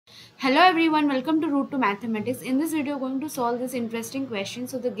Hello everyone, welcome to Root to Mathematics. In this video, we are going to solve this interesting question.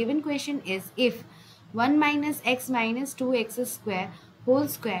 So the given question is, if 1 minus x minus 2x square whole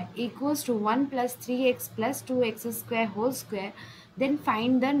square equals to 1 plus 3x plus 2x square whole square, then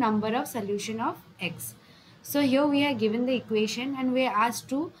find the number of solution of x. So here we are given the equation and we are asked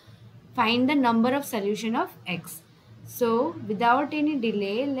to find the number of solution of x. So without any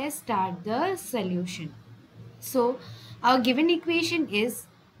delay, let's start the solution. So our given equation is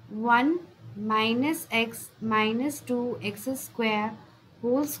 1 minus x minus 2x square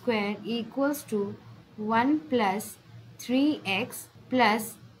whole square equals to 1 plus 3x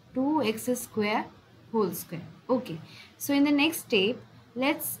plus 2x square whole square. Okay. So in the next step,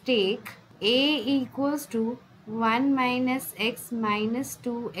 let's take a equals to 1 minus x minus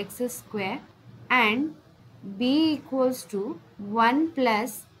 2x square and b equals to 1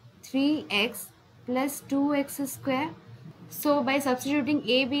 plus 3x plus 2x square. So by substituting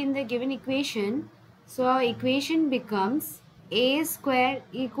a, b in the given equation, so our equation becomes a square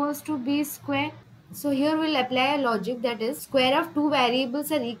equals to b square. So here we'll apply a logic, that is square of two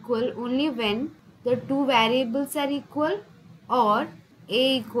variables are equal only when the two variables are equal or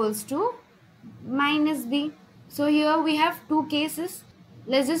a equals to minus b. So here we have two cases.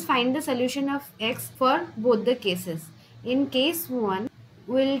 Let's just find the solution of x for both the cases. In case 1,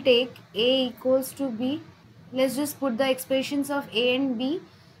 we'll take a equals to b. Let's just put the expressions of a and b.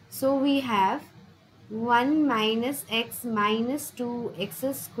 So we have 1 minus x minus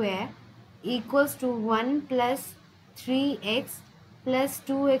 2x square equals to 1 plus 3x plus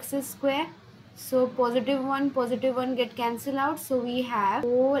 2x square. So positive 1 get cancelled out. So we have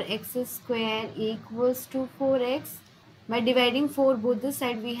 4x square equals to 4x. By dividing 4 both the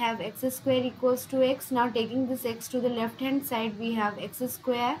side, we have x square equals to x. Now taking this x to the left hand side, we have x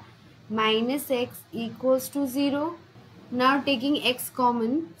square minus x equals to 0. Now taking x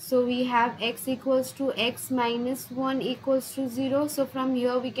common, so we have x equals to x minus 1 equals to 0. So from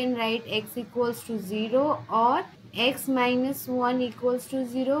here we can write x equals to 0 or x minus 1 equals to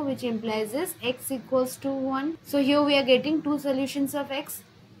 0, which implies is x equals to 1. So here we are getting two solutions of x.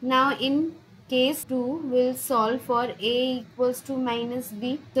 Now in case 2, we'll solve for a equals to minus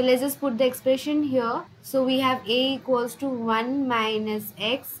b. So let's just put the expression here. So we have a equals to 1 minus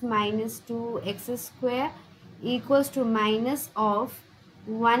x minus 2x square equals to minus of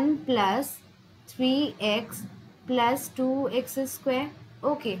 1 plus 3x plus 2x square.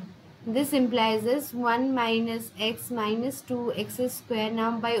 Okay. This implies is 1 minus x minus 2x square.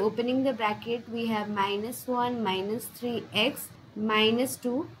 Now by opening the bracket, we have minus 1 minus 3x minus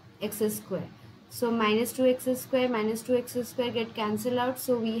 2x square. So minus 2x square get cancelled out.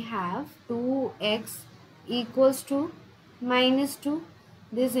 So we have 2x equals to minus 2.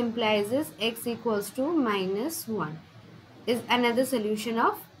 This implies is x equals to minus 1 is another solution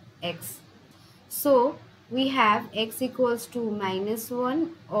of x. So we have x equals to minus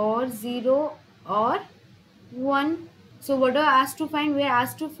 1 or 0 or 1. So what are asked to find? We are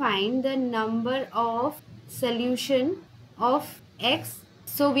asked to find the number of solution of x.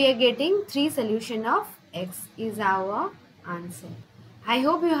 So we are getting 3 solution of x is our answer. I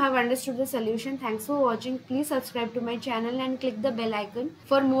hope you have understood the solution. Thanks for watching. Please subscribe to my channel and click the bell icon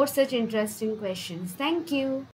for more such interesting questions. Thank you.